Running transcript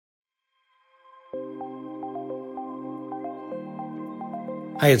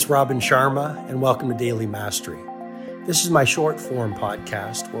Hi, it's Robin Sharma, and welcome to Daily Mastery. This is my short form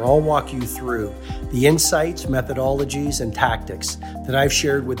podcast where I'll walk you through the insights, methodologies, and tactics that I've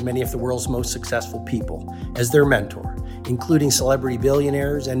shared with many of the world's most successful people as their mentor, including celebrity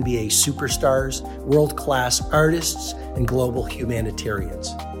billionaires, NBA superstars, world-class artists, and global humanitarians.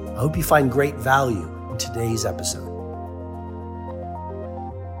 I hope you find great value in today's episode.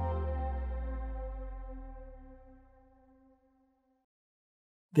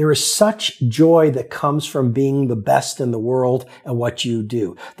 There is such joy that comes from being the best in the world at what you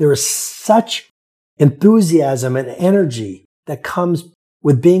do. There is such enthusiasm and energy that comes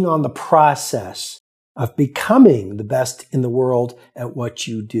with being on the process of becoming the best in the world at what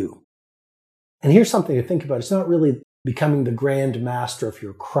you do. And here's something to think about. It's not really becoming the grand master of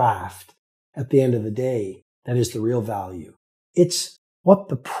your craft at the end of the day that is the real value. It's what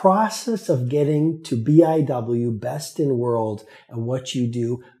the process of getting to BIW, best in world, and what you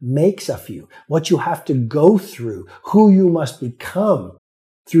do makes of you, what you have to go through, who you must become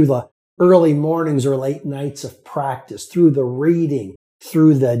through the early mornings or late nights of practice, through the reading,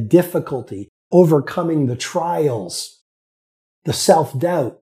 through the difficulty, overcoming the trials, the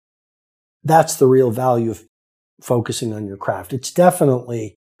self-doubt. That's the real value of focusing on your craft. It's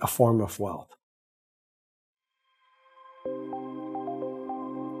definitely a form of wealth.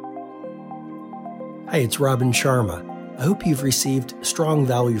 Hi, it's Robin Sharma. I hope you've received strong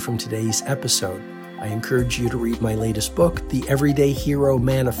value from today's episode. I encourage you to read my latest book, The Everyday Hero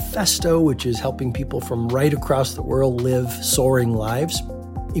Manifesto, which is helping people from right across the world live soaring lives.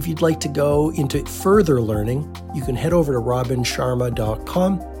 If you'd like to go into further learning, you can head over to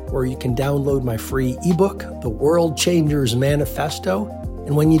robinsharma.com, where you can download my free ebook, The World Changers Manifesto.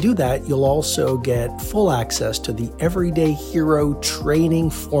 And when you do that, you'll also get full access to the Everyday Hero Training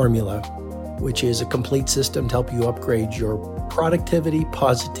Formula, which is a complete system to help you upgrade your productivity,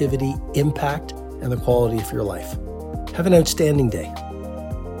 positivity, impact, and the quality of your life. Have an outstanding day.